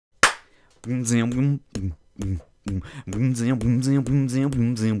Oh,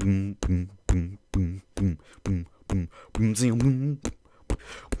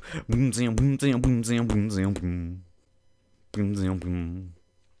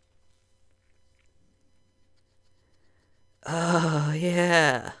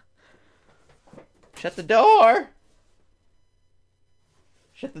 yeah. Shut the door.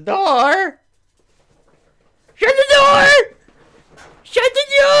 Shut the door. Shut the door. Shut the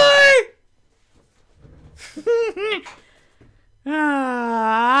door. Ah.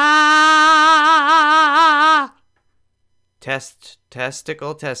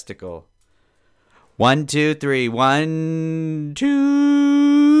 Testicle. 1, 2, 3. 1,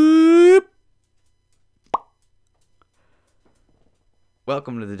 2.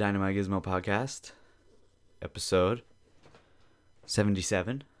 Welcome to the DynamiteGizmo podcast, episode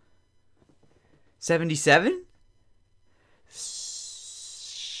 77. 77?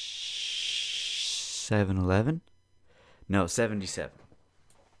 7-Eleven? No, 77.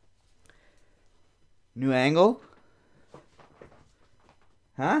 New angle?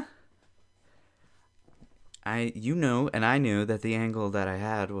 Huh? You knew, and I knew that the angle that I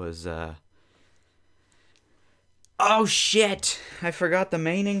had was, Oh, shit! I forgot the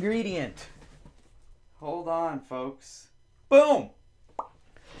main ingredient. Hold on, folks. Boom!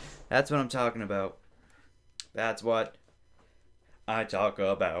 That's what I'm talking about. That's what I talk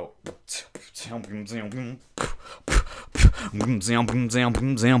about.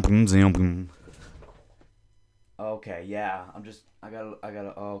 Okay, yeah.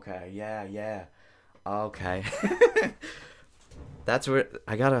 Okay, yeah. Okay. That's where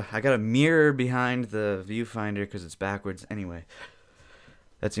I got a mirror behind the viewfinder because it's backwards. Anyway,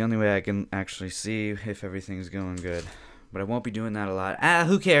 that's the only way I can actually see if everything's going good. But I won't be doing that a lot.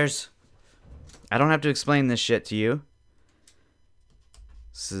 Who cares? I don't have to explain this shit to you.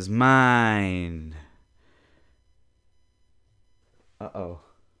 This is mine. Uh-oh.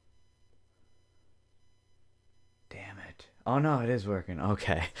 Damn it. Oh, no, it is working.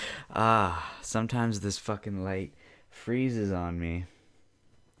 Okay. Sometimes this fucking light freezes on me.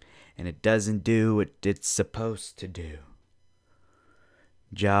 And it doesn't do what it's supposed to do.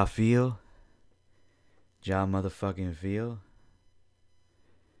 Jaw feel? Jaw motherfucking feel?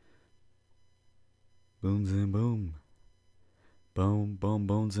 Boom, zim, boom. Boom, boom,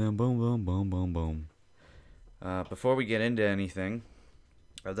 boom, zim, boom, boom, boom, boom, boom. Before we get into anything,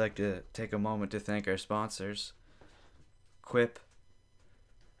 I'd like to take a moment to thank our sponsors. Quip.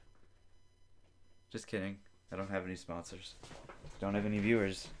 Just kidding. I don't have any sponsors. Don't have any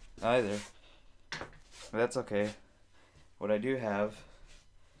viewers either. But that's okay. What I do have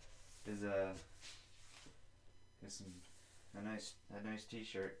is a nice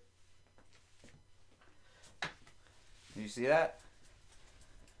t-shirt. Did you see that?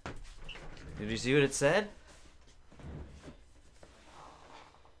 Did you see what it said?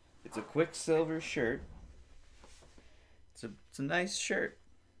 It's a Quicksilver shirt. It's a nice shirt.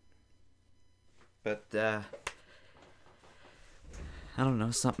 But I don't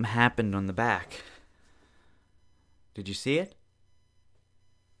know, something happened on the back. Did you see it?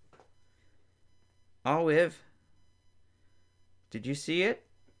 Olive, did you see it?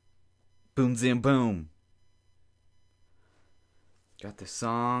 Boom, zim, boom. Got the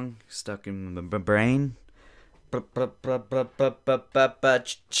song stuck in my brain.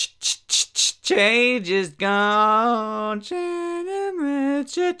 Change is gone.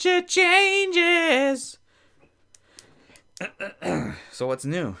 Changes. So what's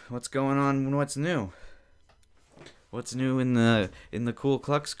new? What's going on? What's new? What's new in the Cool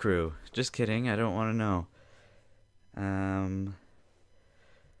Klux crew? Just kidding. I don't want to know.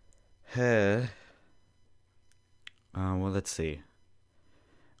 Well, let's see.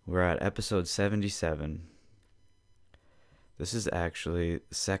 We're at episode 77. This is actually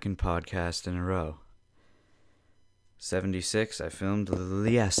the second podcast in a row. 76 I filmed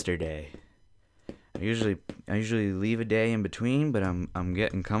yesterday. I usually leave a day in between, but I'm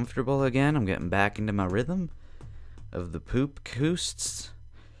getting comfortable again. I'm getting back into my rhythm of the poop coosts.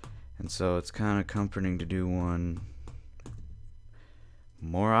 And so it's kind of comforting to do one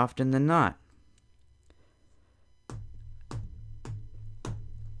more often than not.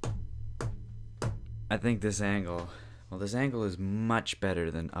 I think this angle is much better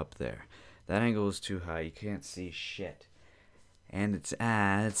than up there. That angle is too high. You can't see shit. And it's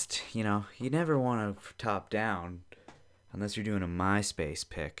you know, you never want to top down unless you're doing a MySpace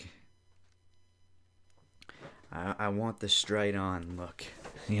pic. I want the straight on look,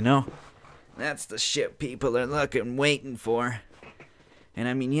 you know? That's the shit people are waiting for. And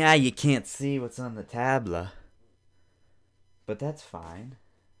I mean, yeah, you can't see what's on the tabla. But that's fine.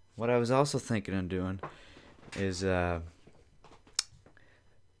 what I was also thinking of doing is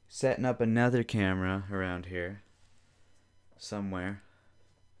setting up another camera around here somewhere.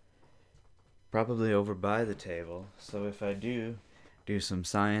 Probably over by the table. So if I do some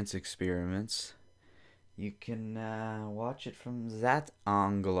science experiments, you can watch it from that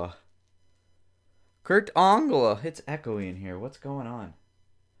angle. Kurt Angle. It's echoey in here. What's going on?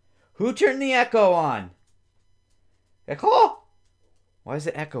 Who turned the echo on? Echo? Why is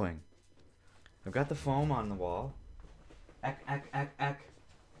it echoing? I've got the foam on the wall. Eck.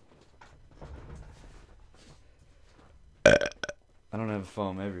 I don't have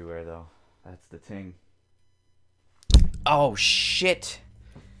foam everywhere, though. That's the thing. Oh, shit.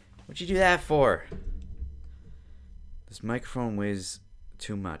 What'd you do that for? This microphone weighs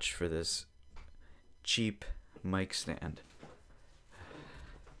too much for this cheap mic stand.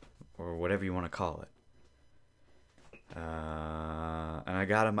 Or whatever you want to call it. And I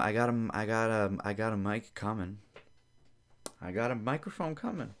got a mic coming. I got a microphone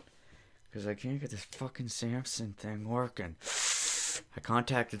coming. Because I can't get this fucking Samsung thing working. I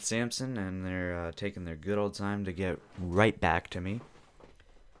contacted Samsung and they're taking their good old time to get right back to me.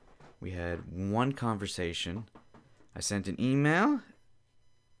 We had one conversation. I sent an email.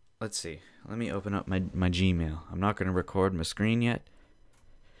 Let's see. Let me open up my Gmail. I'm not going to record my screen yet.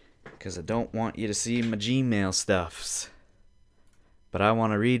 Because I don't want you to see my Gmail stuffs. But I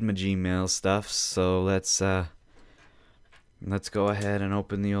want to read my Gmail stuffs. So let's go ahead and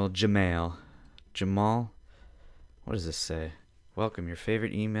open the old Gmail. Jamal? What does this say? Welcome, your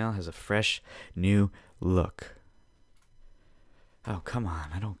favorite email has a fresh, new look. Oh, come on,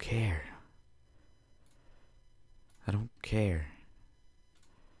 I don't care. I don't care.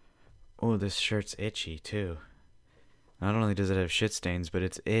 Oh, this shirt's itchy, too. Not only does it have shit stains, but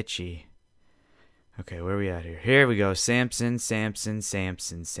it's itchy. Okay, where are we at here? Here we go. Samson.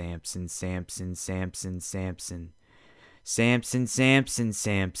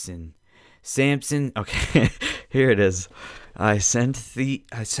 Okay, here it is. I sent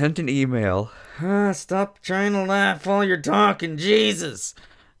an email. Stop trying to laugh while you're talking, Jesus.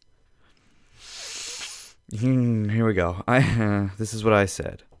 Here we go. This is what I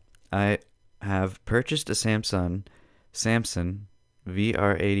said. I have purchased a Samsung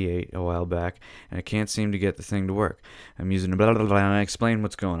VR88 a while back, and I can't seem to get the thing to work. I'm using blah blah blah, and I explain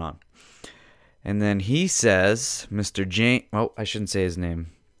what's going on. And then he says, Mr. Jane. Oh, I shouldn't say his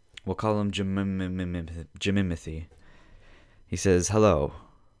name. We'll call him Jimimothy. He says, hello.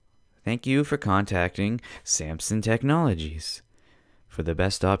 Thank you for contacting Samsung Technologies. For the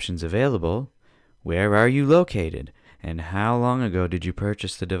best options available, where are you located? And how long ago did you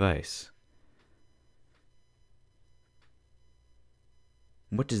purchase the device?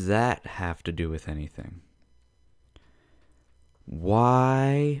 What does that have to do with anything?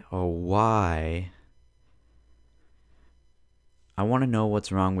 Why? I want to know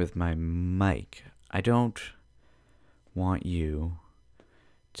what's wrong with my mic. I don't want you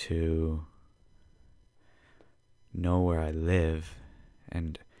to know where I live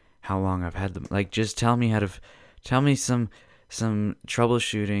and how long I've had them. Like, just tell me some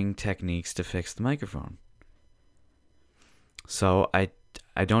troubleshooting techniques to fix the microphone. So I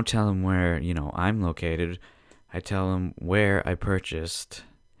don't tell him where, I'm located. I tell him where I purchased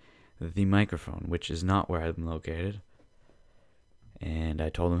the microphone, which is not where I'm located. And I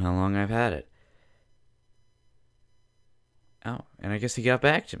told him how long I've had it. Oh, and I guess he got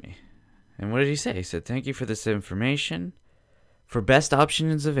back to me. And what did he say? He said, thank you for this information. For best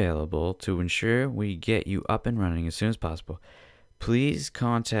options available to ensure we get you up and running as soon as possible, please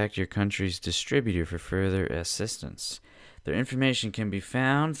contact your country's distributor for further assistance. Their information can be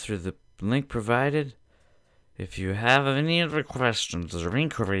found through the link provided. If you have any other questions or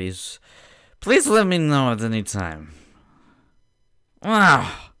inquiries, please let me know at any time.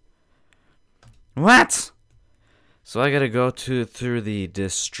 Wow. What? So I gotta go through the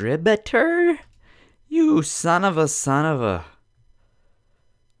distributor? You son of a.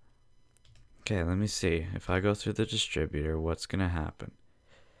 Okay, let me see. If I go through the distributor, what's gonna happen?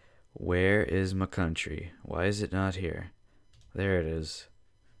 Where is my country? Why is it not here? There it is.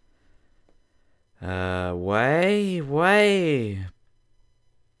 Why?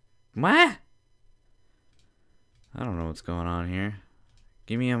 What? I don't know what's going on here.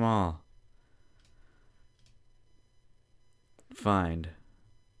 Give me them all. Find.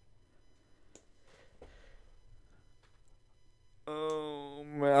 Oh,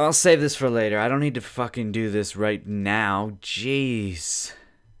 I'll save this for later. I don't need to fucking do this right now. Jeez.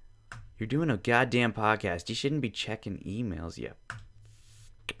 You're doing a goddamn podcast. You shouldn't be checking emails yet.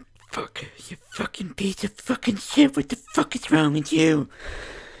 Fuck. You fucking piece of fucking shit. What the fuck is wrong with you?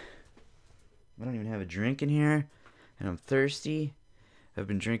 I don't even have a drink in here, and I'm thirsty. I've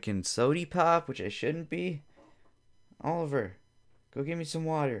been drinking soda pop, which I shouldn't be. Oliver, go get me some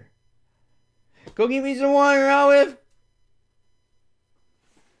water. Go get me some water, Olive!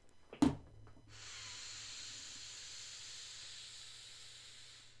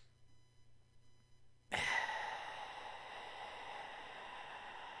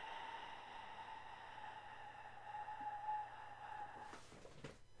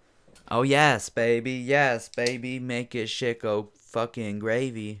 Oh, yes, baby, make it shit go fucking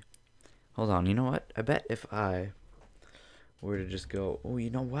gravy. Hold on, you know what? I bet if I were to just go, oh, you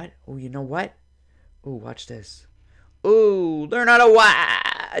know what? Oh, watch this. Ooh, learn how to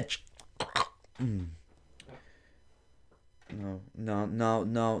watch! No.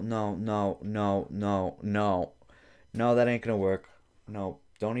 No, that ain't gonna work. No,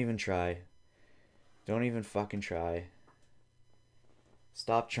 don't even try. Don't even fucking try.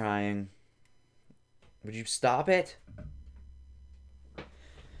 Stop trying. Would you stop it?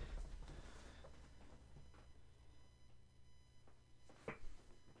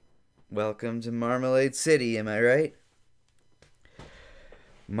 Welcome to Marmalade City, am I right?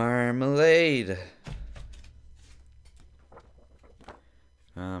 Marmalade.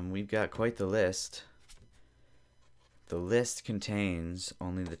 We've got quite the list. The list contains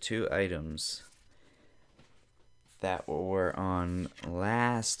only the 2 items that were on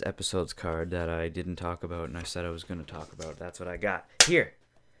last episode's card that I didn't talk about and I said I was going to talk about. That's what I got. Here.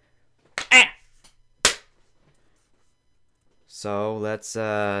 Ah! So let's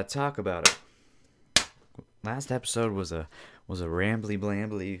talk about it. Last episode was a rambly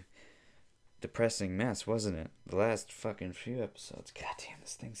blambly depressing mess, wasn't it? The last fucking few episodes. God damn,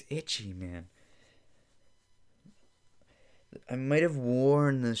 this thing's itchy, man. I might have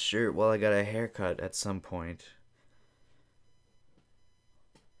worn this shirt while I got a haircut at some point.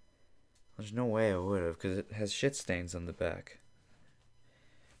 There's no way I would have, because it has shit stains on the back.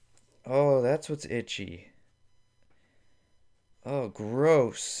 Oh, that's what's itchy. Oh,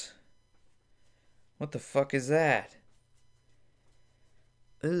 gross. What the fuck is that?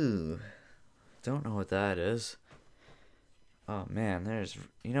 Ooh. Don't know what that is. Oh man, there's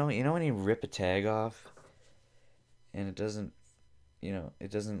you know when you rip a tag off and it doesn't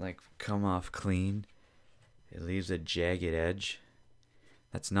like come off clean. It leaves a jagged edge.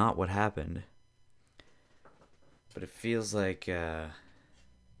 That's not what happened. But it feels like how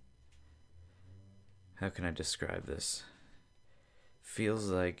can I describe this?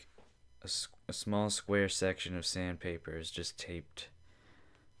 Feels like a small square section of sandpaper is just taped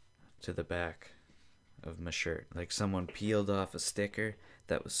to the back of my shirt. Like someone peeled off a sticker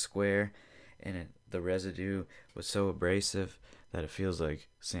that was square and the residue was so abrasive that it feels like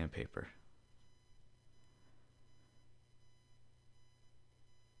sandpaper.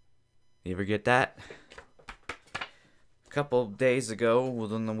 You ever get that? A couple days ago,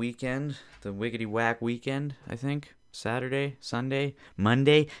 on the weekend, the Wiggity Whack weekend, I think. Saturday, Sunday,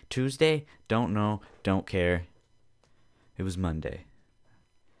 Monday, Tuesday, don't know, don't care. It was Monday.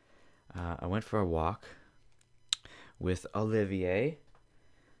 I went for a walk with Olivier.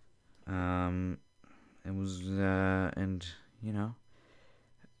 It was, and you know,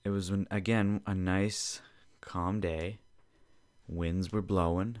 it was again a nice, calm day. Winds were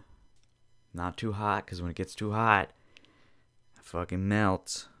blowing, not too hot, because when it gets too hot, it fucking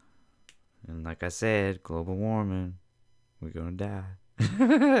melts. And like I said, global warming, we're gonna die.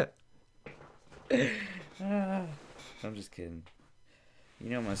 I'm just kidding. You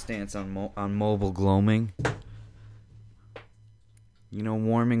know my stance on on mobile gloaming. You know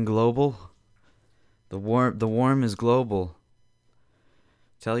warming global? The warm is global.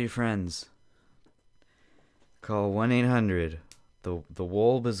 Tell your friends. Call 1-800. The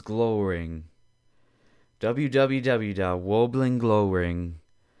wolb is glowing.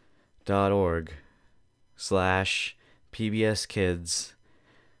 www.woblingglowing.org/PBS Kids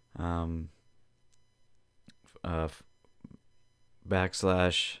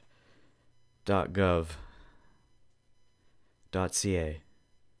 /.gov.ca.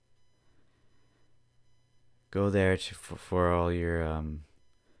 Go there for all your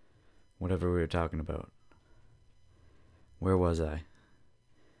whatever we were talking about. Where was I?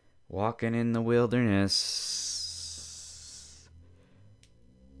 Walking in the wilderness.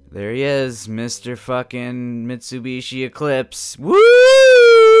 There he is, Mr. fucking Mitsubishi Eclipse.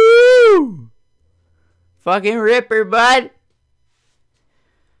 Woo! Fucking ripper, bud.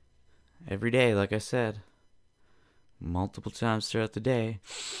 Every day, like I said. Multiple times throughout the day.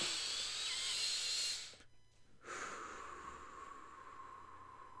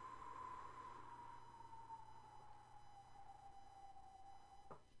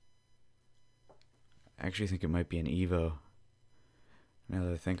 I actually think it might be an Evo. Now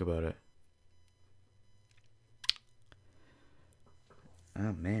that I think about it.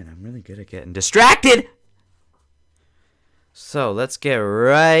 Oh man, I'm really good at getting distracted! So, let's get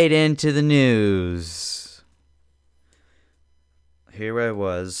right into the news. Here I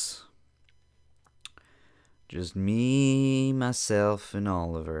was. Just me, myself, and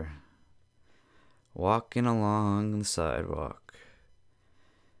Oliver. Walking along the sidewalk.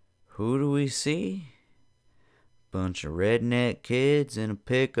 Who do we see? Bunch of redneck kids in a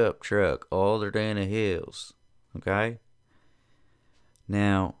pickup truck, older than the hills. Okay?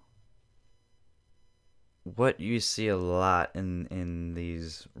 Now, what you see a lot in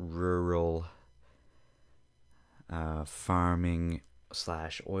these rural farming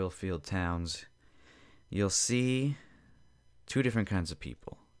 / oil field towns, you'll see two different kinds of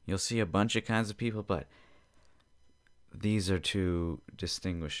people. You'll see a bunch of kinds of people, but these are two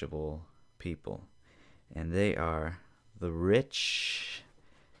distinguishable people. And they are the rich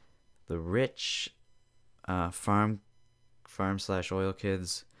farm / oil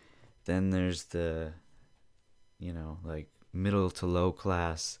kids. Then there's the, like middle to low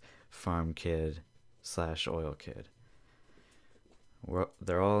class farm kid / oil kid.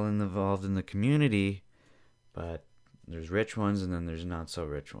 They're all involved in the community, but there's rich ones and then there's not so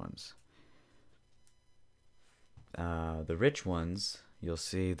rich ones. The rich ones, you'll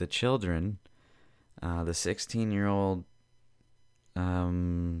see the children, the 16-year-old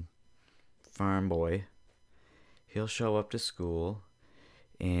farm boy. He'll show up to school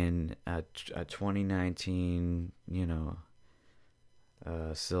in a 2019,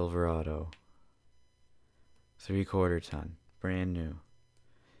 Silverado, 3/4 ton, brand new.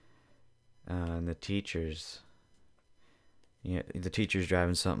 And the teacher's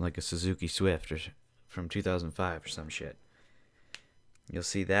driving something like a Suzuki Swift from 2005 or some shit. You'll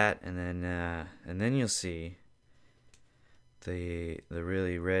see that, and then you'll see the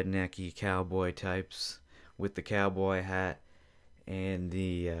really rednecky cowboy types with the cowboy hat and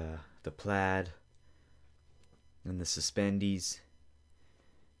the plaid and the suspendies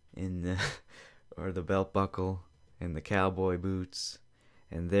or the belt buckle and the cowboy boots,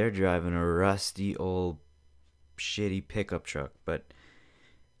 and they're driving a rusty old shitty pickup truck, but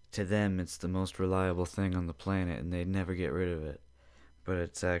to them it's the most reliable thing on the planet and they'd never get rid of it. But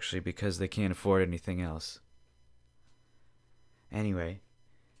it's actually because they can't afford anything else. Anyway,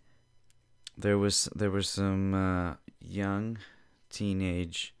 there was some young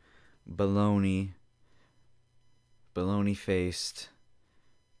teenage baloney faced,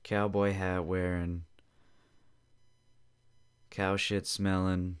 cowboy hat wearing, cow shit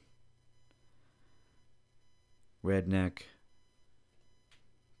smelling, redneck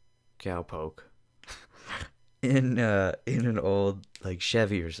cowpoke in an old like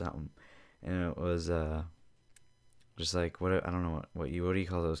Chevy or something, and it was just like what I don't know what do you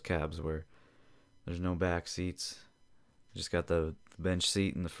call those cabs where there's no back seats, you just got the bench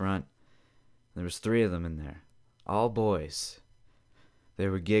seat in the front. There was 3 of them in there, all boys. They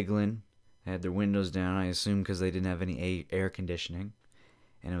were giggling, they had their windows down, I assume because they didn't have any air conditioning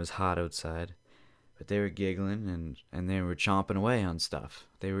and it was hot outside. But they were giggling and they were chomping away on stuff.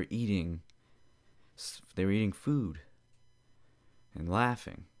 They were eating food and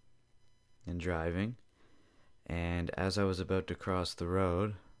laughing and driving. And as I was about to cross the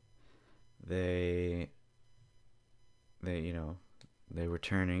road, they were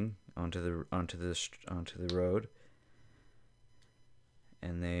turning onto the road,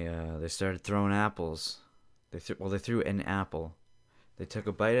 and they started throwing apples. They threw an apple. They took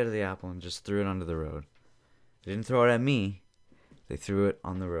a bite out of the apple and just threw it onto the road. They didn't throw it at me. They threw it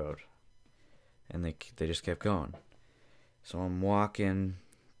on the road. And they just kept going. So I'm walking,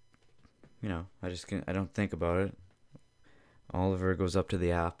 I don't think about it. Oliver goes up to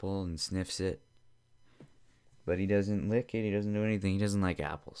the apple and sniffs it. But he doesn't lick it. He doesn't do anything. He doesn't like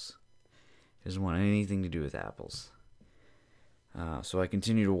apples. He doesn't want anything to do with apples. So I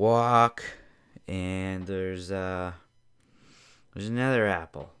continue to walk, and there's another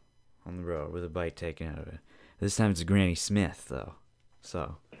apple on the road with a bite taken out of it. This time it's Granny Smith, though.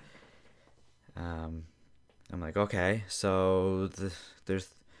 So, I'm like, okay, so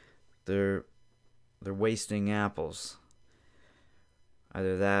they're wasting apples.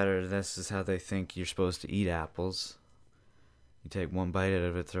 Either that or this is how they think you're supposed to eat apples. You take one bite out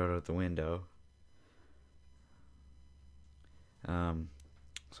of it, throw it out the window. So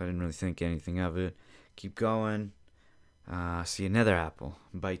I didn't really think anything of it. Keep going. See another apple,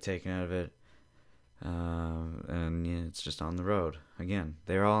 bite taken out of it, and it's just on the road. Again,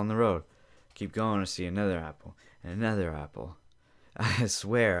 they're all on the road. Keep going. I see another apple and another apple. I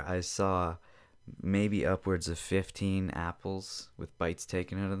swear I saw maybe upwards of 15 apples with bites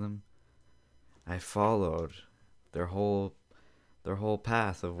taken out of them. I followed their whole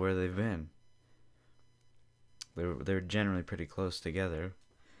path of where they've been. They're generally pretty close together,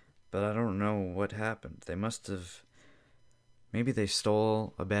 but I don't know what happened. They must have, maybe they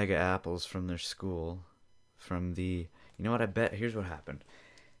stole a bag of apples from their school, from the, you know what, I bet, here's what happened.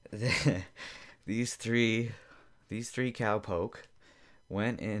 These three cowpoke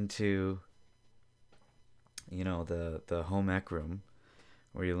went into, you know, the home ec room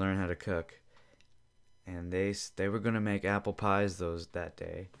where you learn how to cook, and they were gonna make apple pies that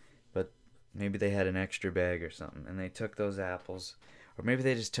day, but maybe they had an extra bag or something, and they took those apples, or maybe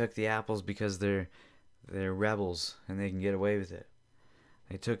they just took the apples because they're rebels and they can get away with it.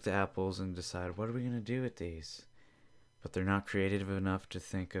 They took the apples and decided, what are we gonna do with these? But they're not creative enough to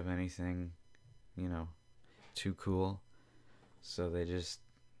think of anything, you know, too cool. So they just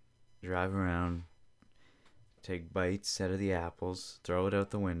drive around, take bites out of the apples, throw it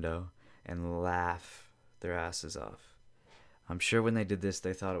out the window, and laugh their asses off. I'm sure when they did this,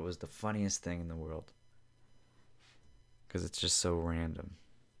 they thought it was the funniest thing in the world. Because it's just so random.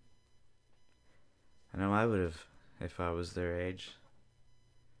 I know I would have if I was their age.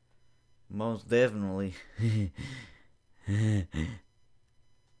 Most definitely. That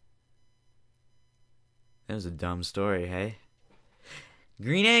was a dumb story, hey?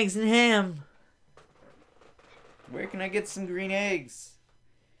 Green eggs and ham. Where can I get some green eggs?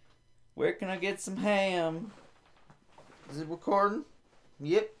 Where can I get some ham? Is it recording?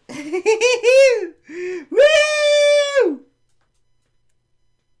 Yep. Woo!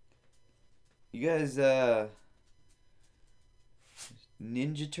 You guys,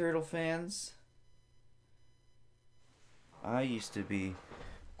 Ninja Turtle fans? I used to be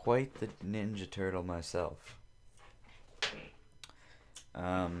quite the Ninja Turtle myself.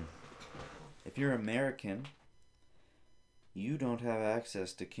 If you're American, you don't have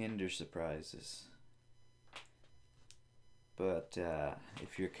access to Kinder Surprises. But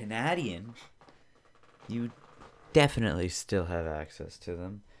if you're Canadian, you definitely still have access to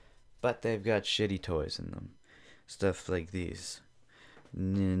them. But they've got shitty toys in them. Stuff like these.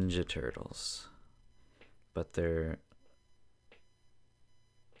 Ninja Turtles. But they're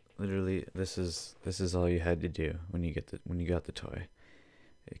literally, this is all you had to do when you got the toy.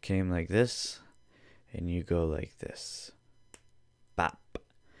 It came like this, and you go like this. Bop.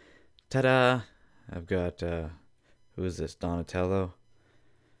 Ta-da! I've got who is this? Donatello?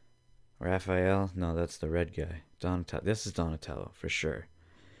 Raphael? No, that's the red guy. This is Donatello for sure.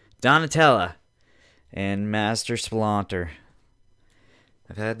 Donatella and Master Splinter.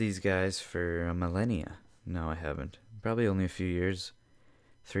 I've had these guys for a millennia. No, I haven't. Probably only a few years.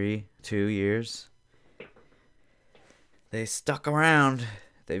 2 years. They stuck around.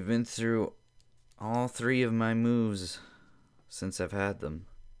 They've been through all 3 of my moves since I've had them.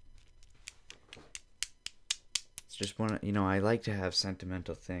 It's just one, you know, I like to have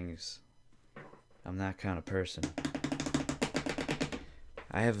sentimental things. I'm that kind of person.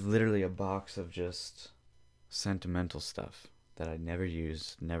 I have literally a box of just sentimental stuff that I never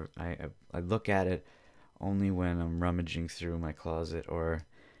use. I look at it only when I'm rummaging through my closet or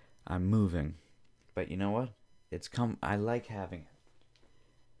I'm moving. But you know what? I like having it.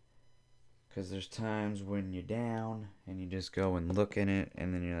 Because there's times when you're down and you just go and look in it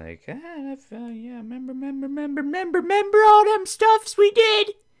and then you're like, yeah, remember all them stuffs we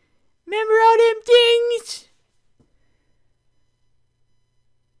did? Remember all them things?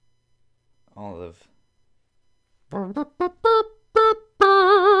 Olive.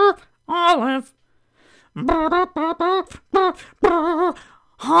 Olive.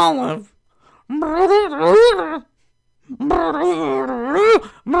 Olive.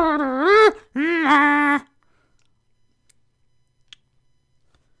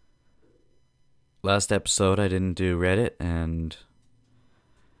 Last episode I didn't do Reddit, and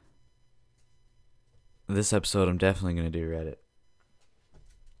this episode I'm definitely going to do Reddit.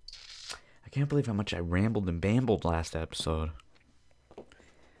 I can't believe how much I rambled and bambled last episode.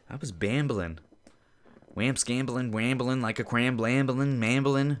 I was bambling. Wamps gambling, rambling like a cram blambling,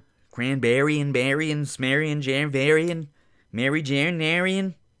 mambling, cranberry and berry and smarian, janvarian, Mary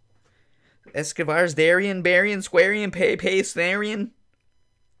Janarian, Escobar's Darian, Barian, Squarian, Snarian,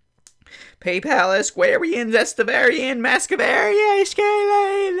 PayPal, Esquarian, Estivarian, Mascavaria,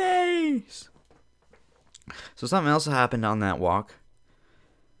 Scalades. So something else happened on that walk.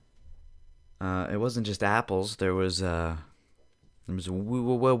 It wasn't just apples. There was another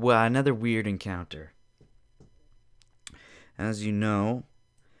weird encounter. As you know,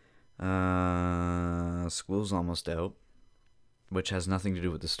 school's almost out. which has nothing to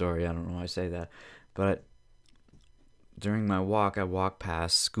do with the story. I don't know why I say that. But during my walk, I walk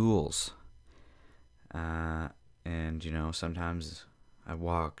past schools. And, sometimes I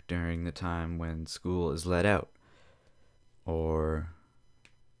walk during the time when school is let out. Or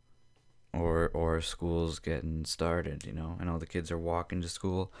school's getting started, I know the kids are walking to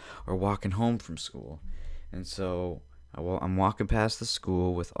school or walking home from school. And so I'm walking past the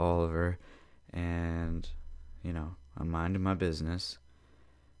school with Oliver, and, I'm minding my business.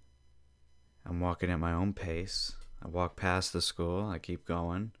 I'm walking at my own pace. I walk past the school. I keep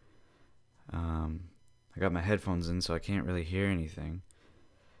going. I got my headphones in, so I can't really hear anything.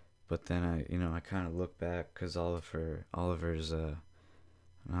 But then I kind of look back because Oliver's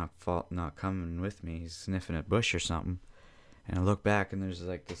not coming with me. He's sniffing a bush or something. And I look back, and there's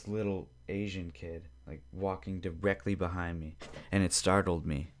like this little Asian kid like walking directly behind me, and it startled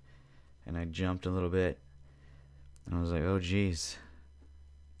me. And I jumped a little bit, and I was like, "Oh, geez."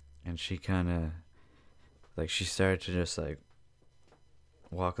 And she kind of she started to just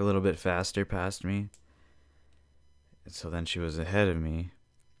walk a little bit faster past me. And so then she was ahead of me,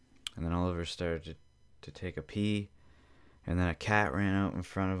 and then Oliver started to take a pee. And then a cat ran out in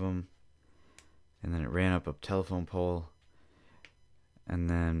front of him. And then it ran up a telephone pole. And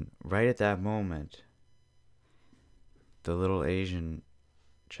then right at that moment, the little Asian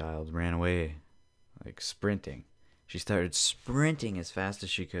child ran away, sprinting. She started sprinting as fast as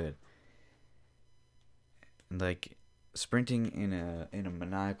she could. Sprinting in a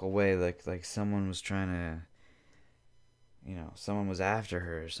maniacal way, like someone was trying to, someone was after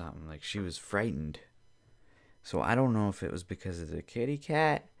her or something. Like she was frightened. So I don't know if it was because of the kitty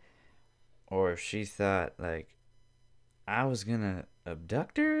cat, or if she thought I was gonna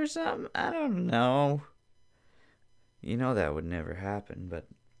abduct her or something. I don't know. That would never happen, but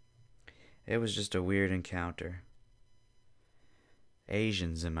it was just a weird encounter.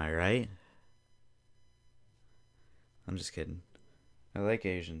 Asians, am I right? I'm just kidding. I like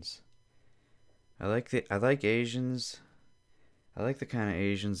Asians. I like Asians. I like the kind of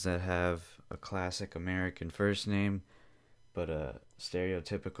Asians that have a classic American first name, but a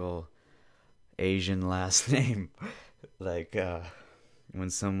stereotypical Asian last name. When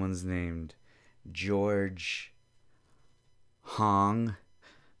someone's named George Hong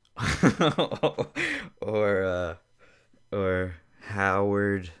or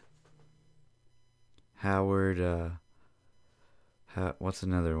Howard what's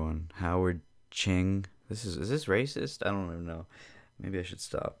another one? Howard Ching. Is this racist? I don't even know. Maybe I should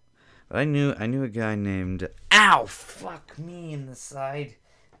stop. But I knew a guy named Ow! Fuck me in the side.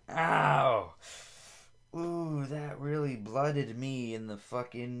 Ow! Ooh, that really blooded me in the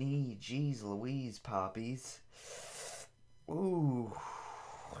fucking knee. Jeez Louise, poppies. Ooh.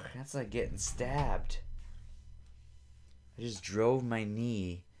 That's like getting stabbed. I just drove my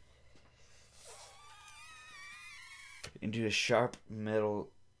knee into a sharp metal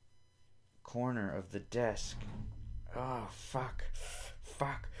corner of the desk. Oh, fuck.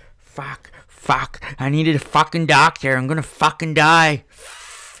 I needed a fucking doctor. I'm gonna fucking die.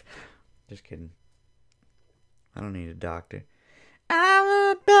 Just kidding. I don't need a doctor.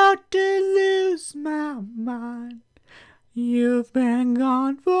 I'm about to lose my mind. You've been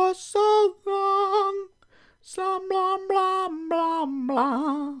gone for so long. Some blah, blah, blah,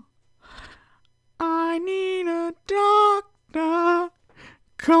 blah. I need a doctor.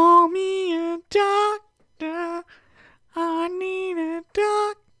 Call me a doctor. I need a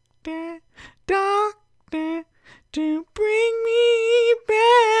doctor to bring me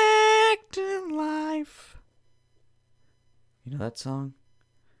back to life. You know that song?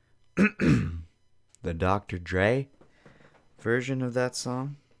 The Dr. Dre version of that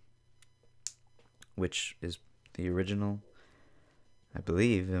song, which is the original, I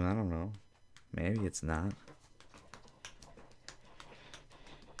believe, and I don't know. Maybe it's not.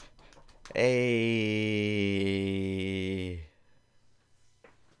 Hey.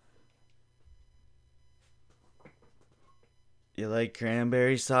 You like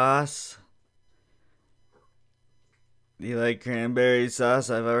cranberry sauce? You like cranberry sauce?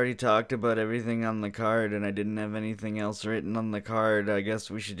 I've already talked about everything on the card, and I didn't have anything else written on the card. I guess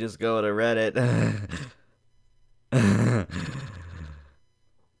we should just go to Reddit.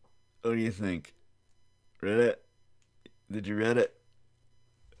 What do you think? Reddit? Did you read it?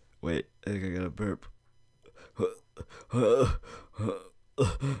 Wait, I think I got a burp.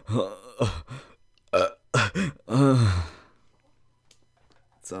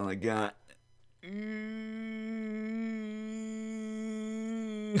 That's all I got.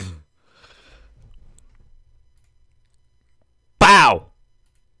 Bow!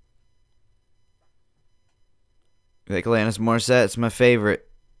 Take Alanis Morissette. It's my favorite.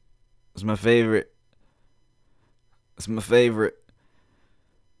 It's my favorite. It's my favorite.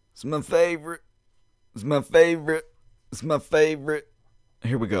 It's my favorite. It's my favorite. It's my favorite.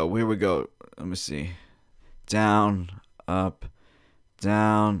 Here we go. Here we go. Let me see. Down, up,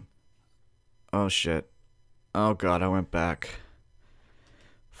 down. Oh, shit. Oh, God, I went back.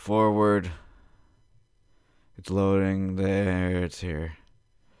 Forward. It's loading. There, it's here.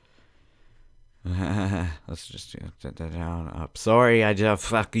 Let's just do down, up. Sorry, I just...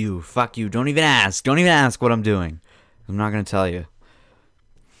 Fuck you. Fuck you. Don't even ask. Don't even ask what I'm doing. I'm not going to tell you.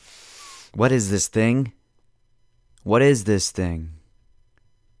 What is this thing? What is this thing?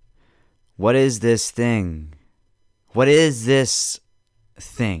 What is this thing? What is this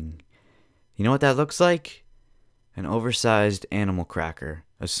thing? You know what that looks like? An oversized animal cracker.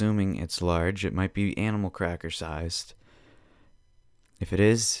 Assuming it's large, it might be animal cracker sized. If it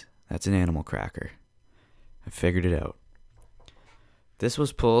is, that's an animal cracker. I figured it out. This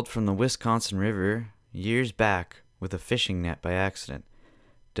was pulled from the Wisconsin River years back with a fishing net by accident.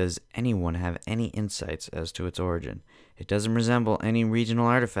 Does anyone have any insights as to its origin? It doesn't resemble any regional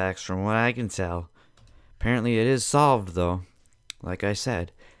artifacts from what I can tell. Apparently it is solved, though. Like I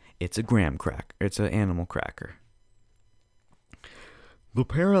said, it's a graham cracker. It's an animal cracker. The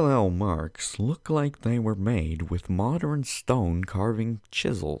parallel marks look like they were made with modern stone carving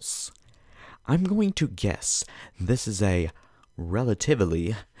chisels. I'm going to guess this is a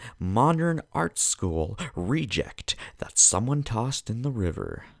relatively modern art school reject that someone tossed in the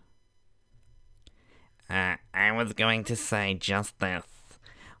river. I was going to say just this.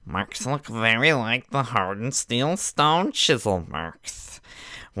 Marks look very like the hardened steel stone chisel marks.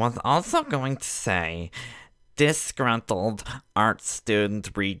 Was also going to say, disgruntled art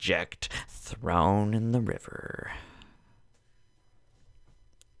student reject thrown in the river.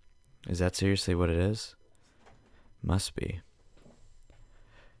 Is that seriously what it is? Must be.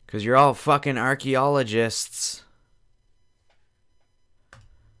 'Cause you're all fucking archaeologists.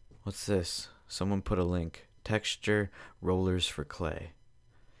 What's this? Someone put a link. Texture rollers for clay.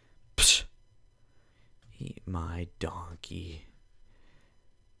 Psh! Eat my donkey.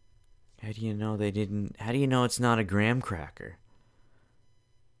 How do you know they didn't... How do you know it's not a graham cracker?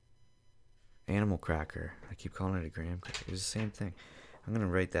 Animal cracker. I keep calling it a graham cracker. It's the same thing. I'm going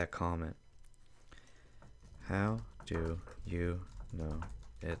to write that comment. How do you know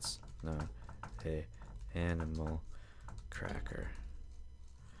it's not a animal cracker?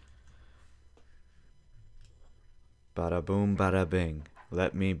 Bada boom, bada bing.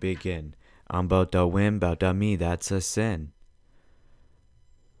 Let me begin. I'm about to win, about to me, that's a sin.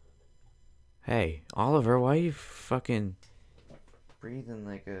 Hey, Oliver, why are you fucking breathing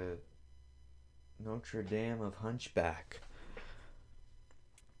like a Notre Dame of Hunchback?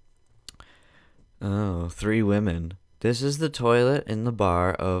 Oh, 3 women. This is the toilet in the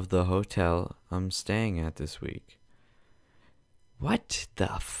bar of the hotel I'm staying at this week. What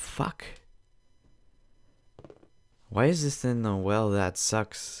the fuck? Why is this in the well that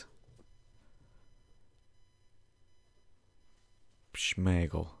sucks?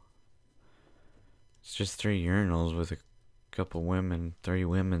 Schmagel. It's just 3 urinals with a couple women, 3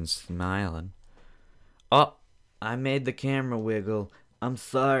 women smiling. Oh, I made the camera wiggle. I'm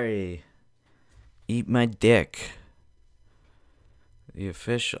sorry. Eat my dick. The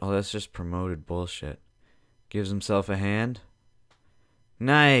official... Oh, that's just promoted bullshit. Gives himself a hand.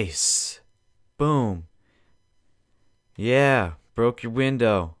 Nice. Boom. Yeah, broke your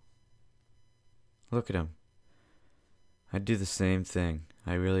window. Look at him. I'd do the same thing.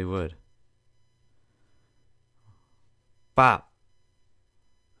 I really would. Bop.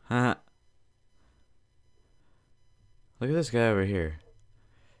 Huh. Look at this guy over here.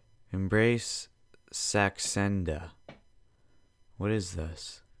 Embrace Saxenda. What is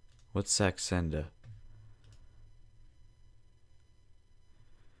this? What's Saxenda?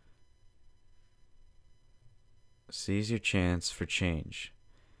 Seize your chance for change.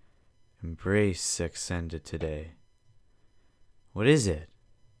 Embrace Saxenda today. What is it?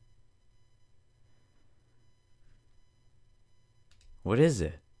 What is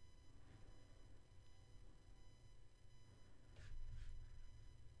it?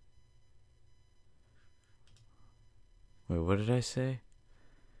 Wait, what did I say?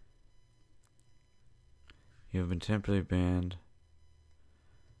 You have been temporarily banned.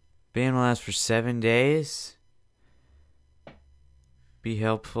 Ban will last for 7 days? Be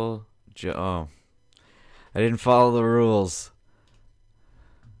helpful. Oh. I didn't follow the rules.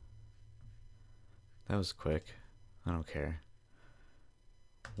 That was quick. I don't care.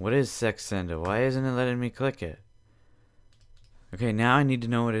 What is Saxenda? Why isn't it letting me click it? Okay, now I need to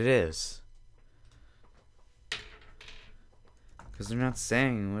know what it is. Because they're not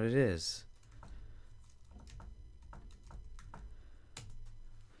saying what it is.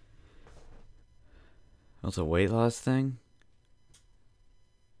 Oh, it's a weight loss thing?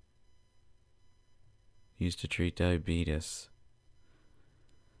 Used to treat diabetes.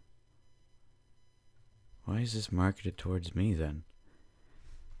 Why is this marketed towards me then?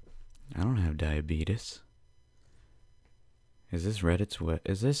 I don't have diabetes. Is this Reddit's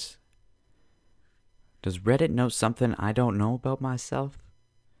is this? Does Reddit know something I don't know about myself?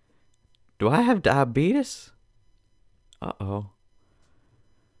 Do I have diabetes? Uh-oh.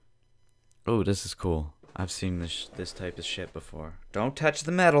 Oh, this is cool. I've seen this type of shit before. Don't touch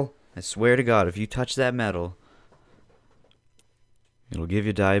the metal. I swear to God, if you touch that metal, it'll give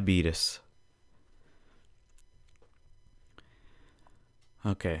you diabetes.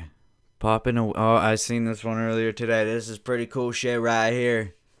 Okay. Popping a... Oh, I seen this one earlier today. This is pretty cool shit right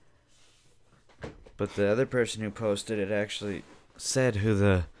here. But the other person who posted it actually said who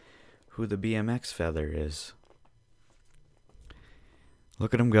the BMX feather is.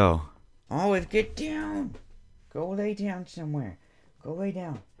 Look at him go. Oh, get down. Go lay down somewhere. Go lay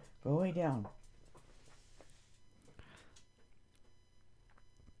down. Go lay down.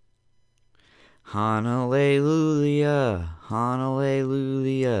 Hallelujah.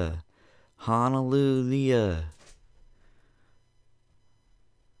 Hallelujah. Hallelujah.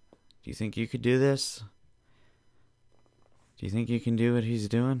 Do you think you could do this? Do you think you can do what he's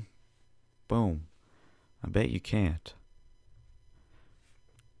doing? Boom. I bet you can't.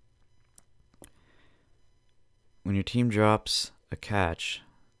 When your team drops a catch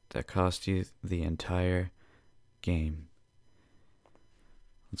that cost you the entire game.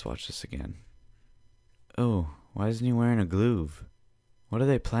 Let's watch this again. Oh, why isn't he wearing a glove? What are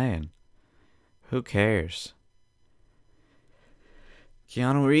they playing? Who cares?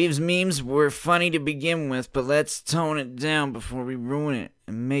 Keanu Reeves memes were funny to begin with, but let's tone it down before we ruin it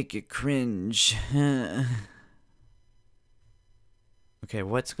and make it cringe. Okay,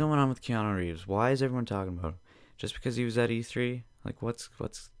 what's going on with Keanu Reeves? Why is everyone talking about him? Just because he was at E3? Like, what's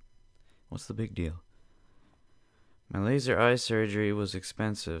the big deal? My laser eye surgery was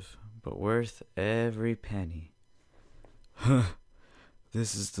expensive, but worth every penny.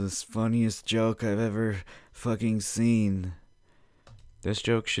 This is the funniest joke I've ever fucking seen. This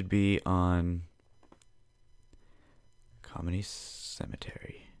joke should be on Comedy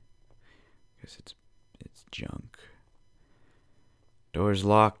Cemetery. Because it's junk. Door's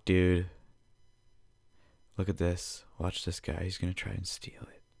locked, dude. Look at this. Watch this guy. He's gonna try and steal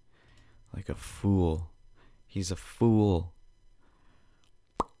it. Like a fool. He's a fool.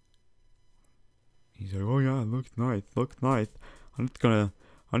 He's like, oh yeah, looks nice, I'm just gonna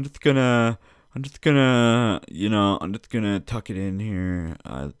tuck it in here.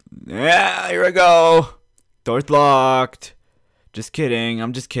 Yeah, here I go. Door's locked. Just kidding.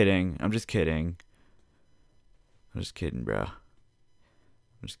 I'm just kidding, bro. I'm just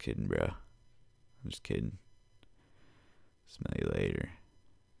kidding, Smell you later.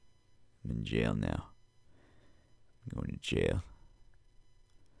 I'm in jail now. I'm going to jail.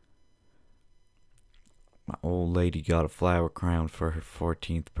 My old lady got a flower crown for her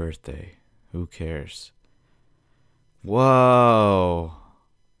 14th birthday. Who cares? Whoa!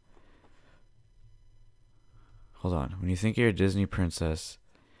 Hold on. When you think you're a Disney princess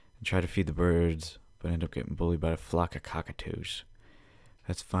and try to feed the birds, but end up getting bullied by a flock of cockatoos.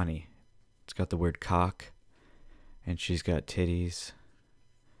 That's funny. It's got the word cock, and she's got titties.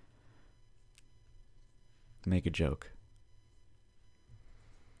 Make a joke.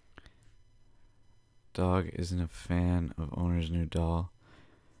 Dog isn't a fan of owner's new doll.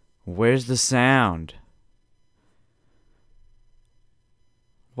 Where's the sound?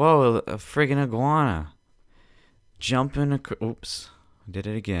 Whoa, a friggin' iguana. Jumping across. Oops. I did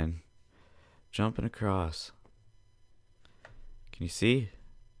it again. Jumping across. Can you see?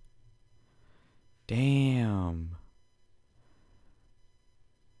 Damn.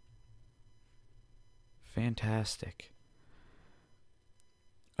 Fantastic.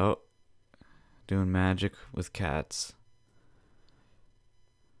 Oh. Doing magic with cats.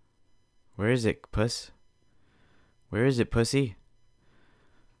 Where is it, puss? Where is it, pussy?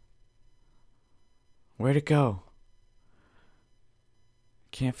 Where'd it go?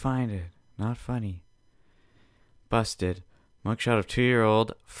 Can't find it. Not funny. Busted. Mugshot of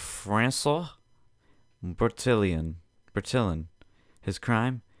 2-year-old Francois Bertillon. His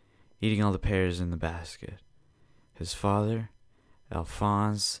crime? Eating all the pears in the basket. His father,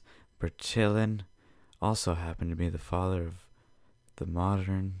 Alphonse Bertillon, also happened to be the father of the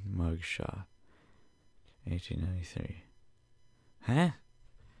modern mugshot. 1893. Huh?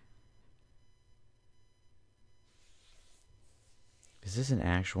 Is this an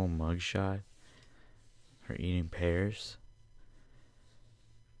actual mugshot? Her eating pears?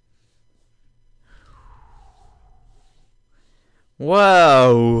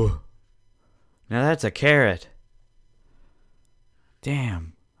 Whoa! Now that's a carrot.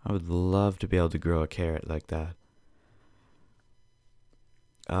 Damn. I would love to be able to grow a carrot like that.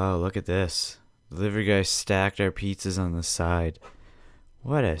 Oh, look at this. The delivery guy stacked our pizzas on the side.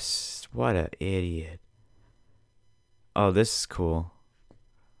 What a idiot. Oh, this is cool.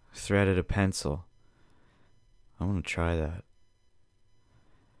 Threaded a pencil. I want to try that.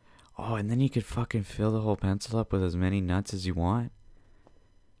 Oh, and then you could fucking fill the whole pencil up with as many nuts as you want.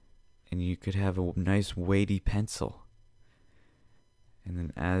 And you could have a nice weighty pencil. And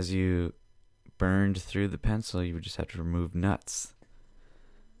then as you burned through the pencil, you would just have to remove nuts.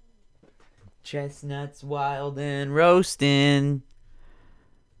 Chestnuts wild and roasting.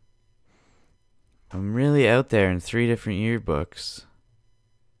 I'm really out there in 3 different yearbooks.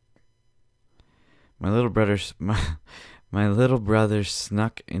 My little brother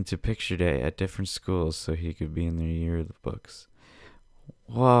snuck into picture day at different schools so he could be in their yearbooks.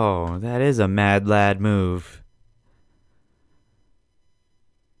 Whoa, that is a mad lad move.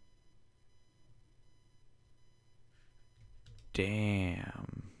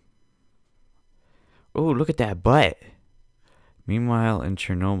 Damn. Oh, look at that butt. Meanwhile, in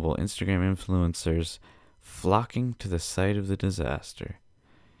Chernobyl, Instagram influencers flocking to the site of the disaster.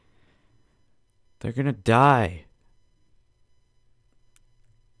 They're gonna die.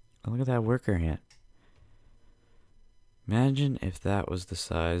 Oh, look at that worker ant. Imagine if that was the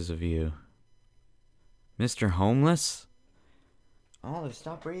size of you. Mr. Homeless? Olive,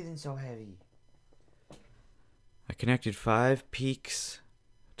 stop breathing so heavy. I connected 5 peaks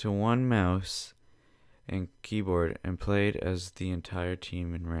to 1 mouse and keyboard and played as the entire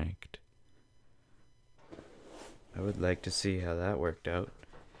team in ranked. I would like to see how that worked out.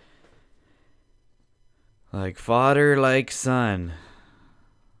 Like father, like son.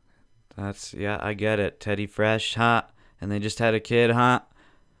 Yeah, I get it. Teddy Fresh, huh? And they just had a kid, huh?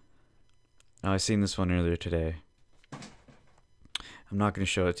 Oh, I seen this one earlier today. I'm not going to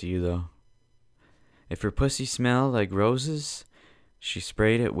show it to you, though. If her pussy smelled like roses, she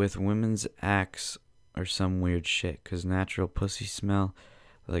sprayed it with women's axe or some weird shit. Because natural pussy smell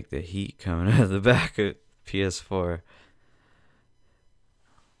like the heat coming out of the back of PS4.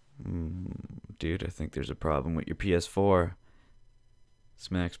 Dude, I think there's a problem with your PS4.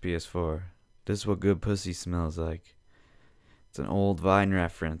 Smacks PS4. This is what good pussy smells like. It's an old Vine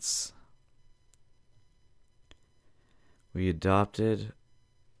reference. We adopted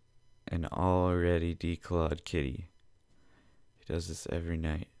an already declawed kitty. He does this every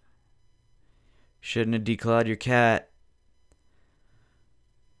night. Shouldn't have declawed your cat.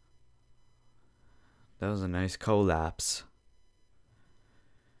 That was a nice collapse.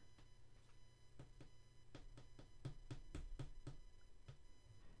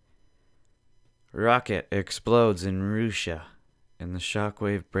 Rocket explodes in Russia, and the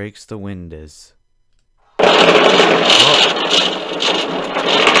shockwave breaks the windows.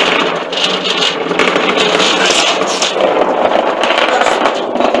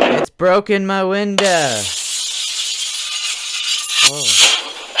 It's broken my window. Oh.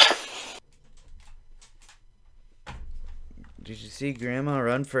 Did you see Grandma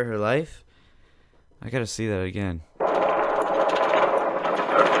run for her life? I gotta see that again.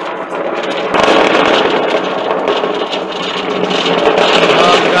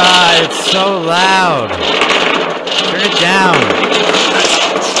 Oh God, it's so loud. Turn it down.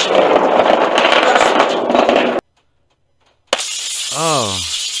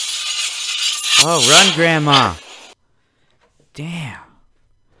 Oh, run, Grandma. Damn.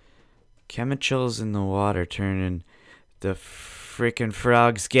 Chemicals in the water turning the freaking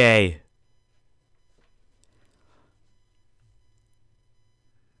frogs gay.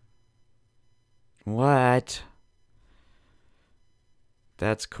 What?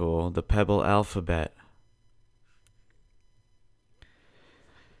 That's cool. The Pebble alphabet.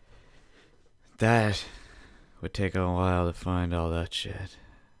 That would take a while to find all that shit.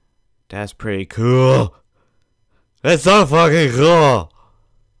 That's pretty cool. That's so fucking cool.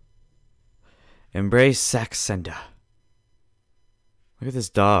 Embrace Saxenda. Look at this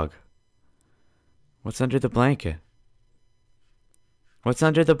dog. What's under the blanket? What's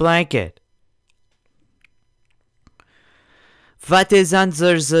under the blanket? What is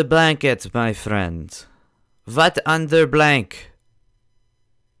under the blanket, my friend? What under blank?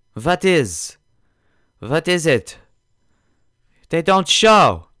 What is? What is it? They don't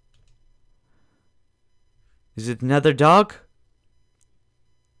show. Is it another dog?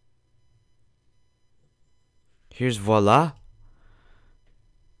 Here's voila.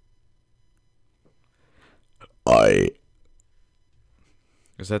 Dynamite.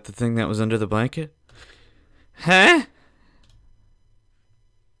 Is that the thing that was under the blanket? Huh?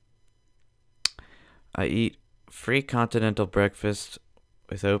 I eat free continental breakfast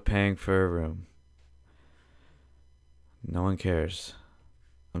without paying for a room. No one cares.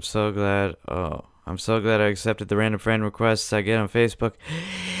 I'm so glad I accepted the random friend requests I get on Facebook.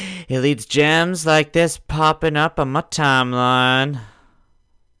 It leads gems like this popping up on my timeline.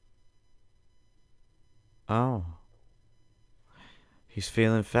 Oh. He's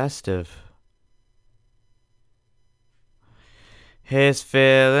feeling festive. He's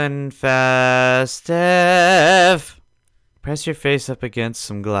feeling festive. Press your face up against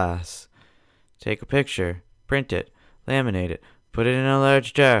some glass. Take a picture. Print it. Laminate it. Put it in a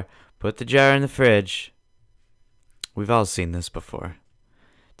large jar. Put the jar in the fridge. We've all seen this before.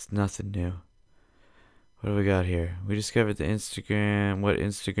 It's nothing new. What do we got here? We discovered what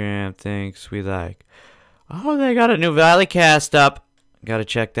Instagram thinks we like. Oh, they got a new Valley cast up. Gotta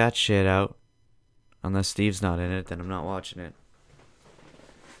check that shit out. Unless Steve's not in it, then I'm not watching it.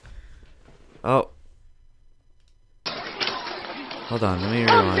 Oh. Hold on, let me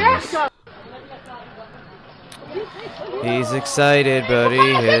rewind this. He's excited, but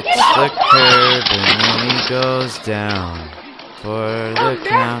he hits the curb and then he goes down for the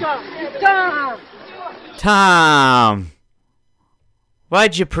count. Tom!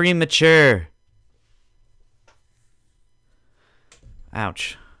 Why'd you premature?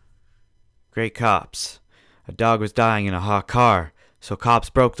 Ouch. Great cops. A dog was dying in a hot car, so cops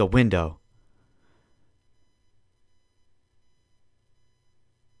broke the window.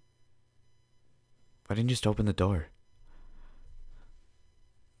 Why didn't you just open the door?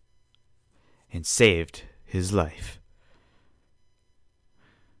 And saved his life.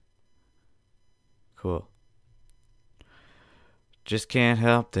 Cool. Just can't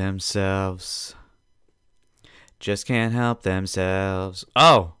help themselves. Just can't help themselves.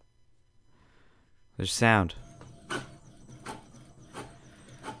 Oh! There's sound.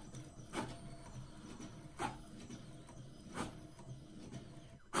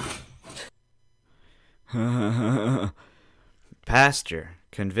 Pastor,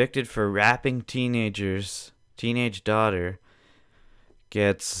 convicted for rapping teenage daughter,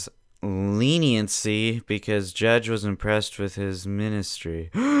 gets leniency because judge was impressed with his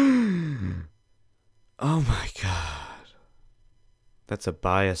ministry. Oh my God. That's a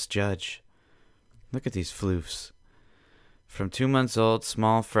biased judge. Look at these floofs. From 2 months old,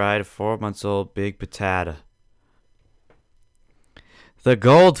 small fry, to 4 months old, big patata. The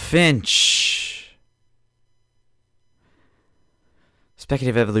goldfinch.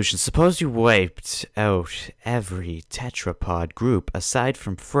 Speculative evolution. Suppose you wiped out every tetrapod group aside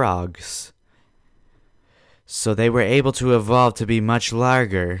from frogs, so they were able to evolve to be much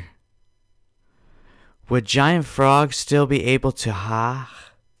larger. Would giant frogs still be able to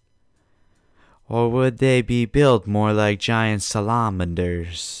ha? Or would they be built more like giant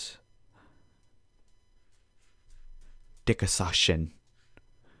salamanders? Dickasashin.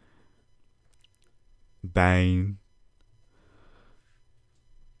 Bang.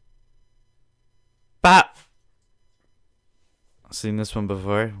 Bop! Seen this one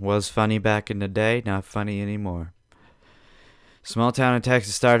before. Was funny back in the day, not funny anymore. Small town in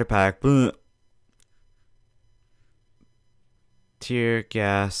Texas starter pack. Bleh. Tear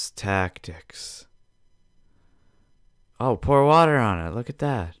gas tactics. Oh, pour water on it. Look at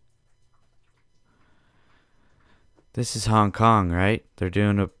that. This is Hong Kong, right? They're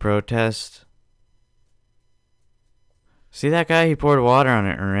doing a protest. See that guy? He poured water on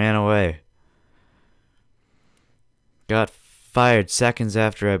it and ran away. Got fired seconds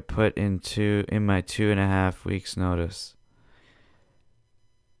after I put in my 2.5 weeks notice.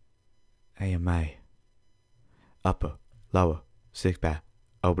 AMA. Upper, lower, six back,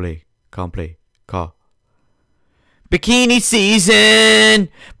 oblique, complete, call. Bikini season!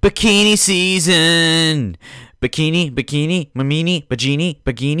 Bikini season! Bikini, mamini, bagini,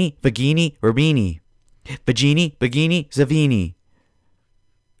 vagini, rubini. Vagini, zavini.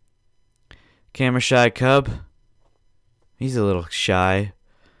 Camera shy cub. He's a little shy.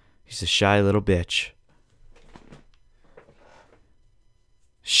 He's a shy little bitch.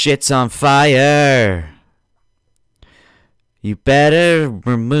 Shit's on fire. You better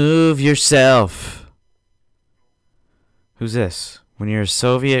remove yourself. Who's this? When you're a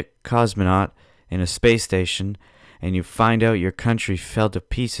Soviet cosmonaut in a space station and you find out your country fell to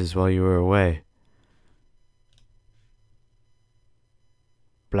pieces while you were away.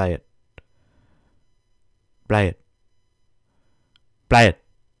 Play it. Play it. Play it.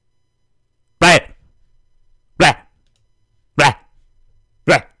 Play it. Play. Play.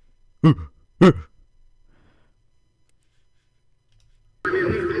 Play.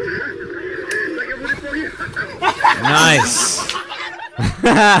 Nice.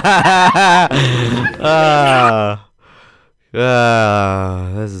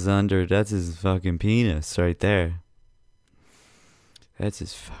 That's his fucking penis right there. That's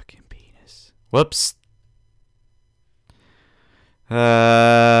his fucking penis. Whoops.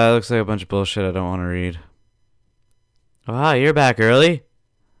 Looks like a bunch of bullshit I don't want to read. Oh, hi, you're back early.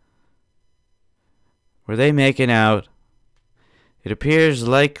 Were they making out? It appears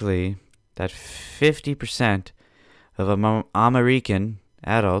likely that 50% of American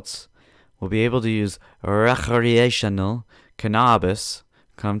adults will be able to use recreational cannabis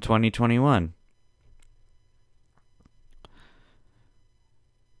come 2021.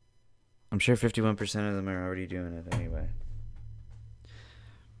 I'm sure 51% of them are already doing it anyway.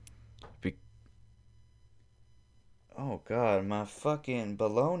 Oh god, my fucking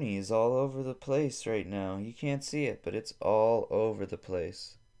baloney is all over the place right now. You can't see it, but it's all over the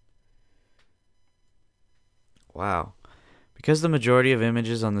place. Wow. Because the majority of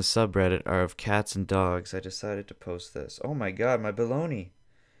images on the subreddit are of cats and dogs, I decided to post this. Oh my god, my baloney.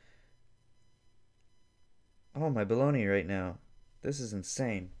 Oh, my baloney right now. This is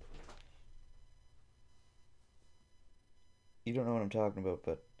insane. You don't know what I'm talking about,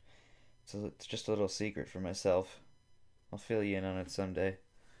 but it's just a little secret for myself. I'll fill you in on it someday.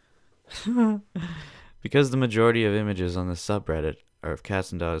 Because the majority of images on the subreddit are of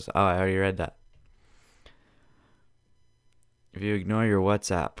cats and dogs. Oh, I already read that. If you ignore your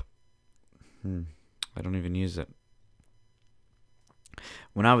WhatsApp. I don't even use it.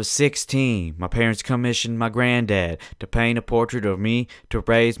 When I was 16, my parents commissioned my granddad to paint a portrait of me to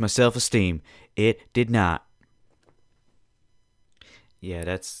raise my self-esteem. It did not. Yeah,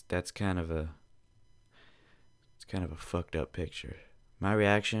 that's kind of a fucked up picture. My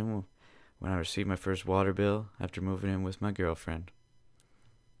reaction when I received my first water bill after moving in with my girlfriend.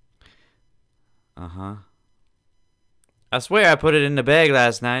 I swear I put it in the bag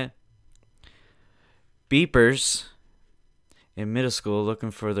last night. Beepers in middle school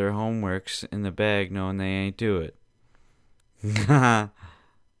looking for their homeworks in the bag knowing they ain't do it.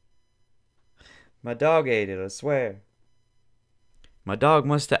 My dog ate it, I swear. My dog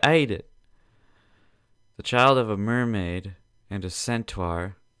must have ate it. The child of a mermaid and a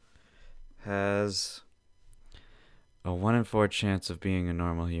centaur has a 1 in 4 chance of being a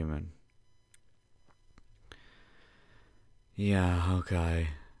normal human. Yeah, okay.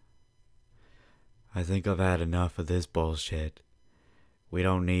 I think I've had enough of this bullshit. We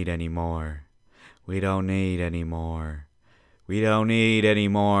don't need any more. We don't need any more. We don't need any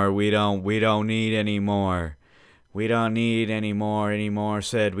more. We don't need any more. We don't need any more anymore.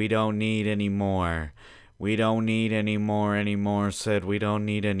 Said we don't need any more. We don't need any more anymore. Said we don't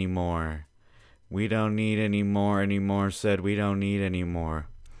need any more. We don't need any more anymore. Said we don't need any more.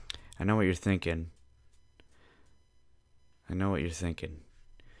 I know what you're thinking. I know what you're thinking.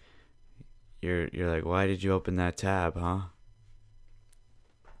 You're like, why did you open that tab, huh?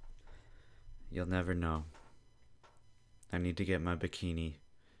 You'll never know. I need to get my bikini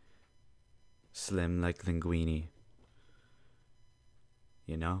slim like linguine.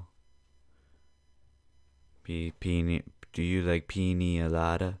 You know? Do you like pina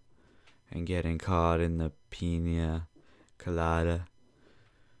colada and getting caught in the pina colada?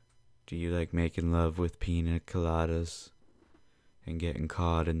 Do you like making love with pina coladas and getting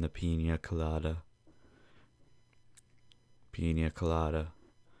caught in the pina colada? Pina colada.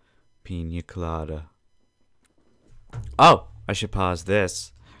 Pina colada. Oh, I should pause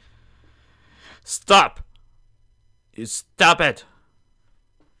this. Stop! You stop it!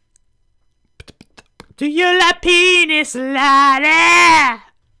 Do you like pina colada?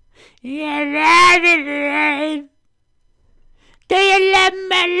 You love it, right? Do you love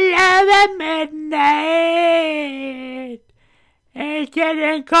my love at midnight? And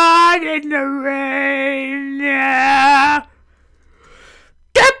getting caught in the rain.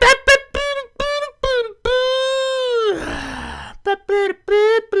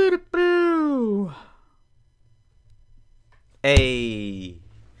 Hey,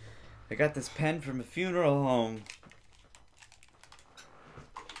 I got this pen from a funeral home.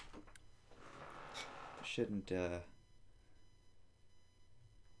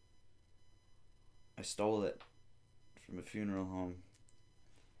 I stole it from a funeral home.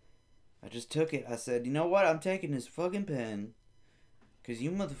 I just took it. I said, you know what? I'm taking this fucking pen. Because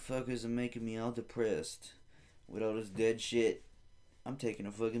you motherfuckers are making me all depressed with all this dead shit. I'm taking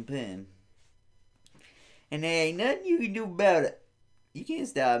a fucking pen. And there ain't nothing you can do about it. You can't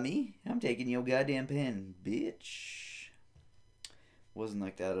stop me. I'm taking your goddamn pen, bitch. Wasn't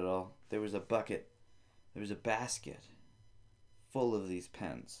like that at all. There was a bucket. There was a basket full of these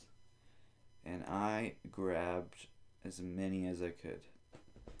pens. And I grabbed as many as I could.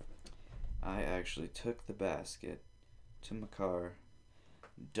 I actually took the basket to my car,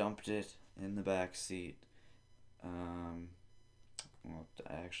 dumped it in the back seat. I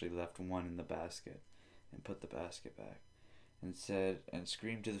actually left one in the basket and put the basket back and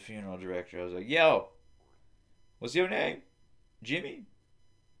screamed to the funeral director. I was like, "Yo, what's your name? Jimmy?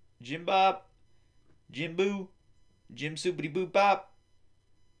 Jim Bob? Jim Boo? Jim Soupity Boo Pop?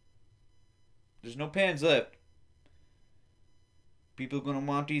 There's no pens left. People are gonna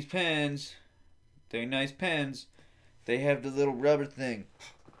want these pens. They're nice pens. They have the little rubber thing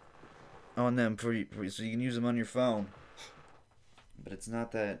on them so you can use them on your phone. But it's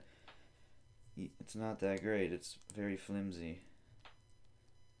not that great. It's very flimsy.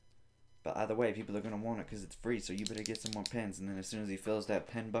 But either way, people are gonna want it because it's free. So you better get some more pens. And then as soon as he fills that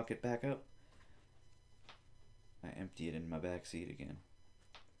pen bucket back up, I empty it in my back seat again.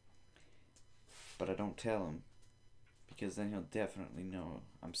 But I don't tell him, because then he'll definitely know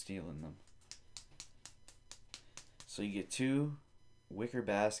I'm stealing them. So you get 2 wicker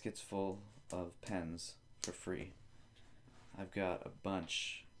baskets full of pens for free. I've got a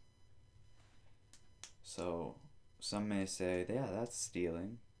bunch. So some may say, yeah, that's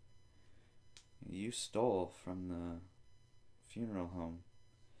stealing. You stole from the funeral home.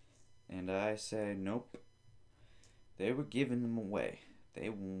 And I say, nope. They were giving them away. They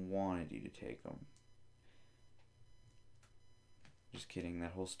wanted you to take them. Just kidding,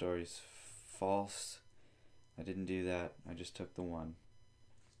 that whole story's false. I didn't do that. I just took the one.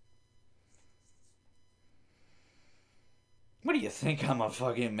 What do you think? I'm a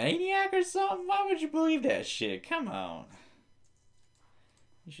fucking maniac or something? Why would you believe that shit? Come on.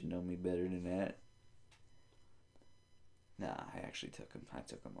 You should know me better than that. Nah, I actually took them. I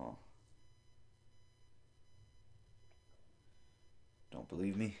took them all. Don't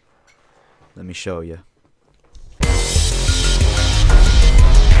believe me? Let me show you.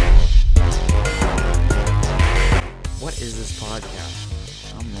 What is this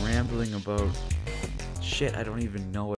podcast? I'm rambling about shit I don't even know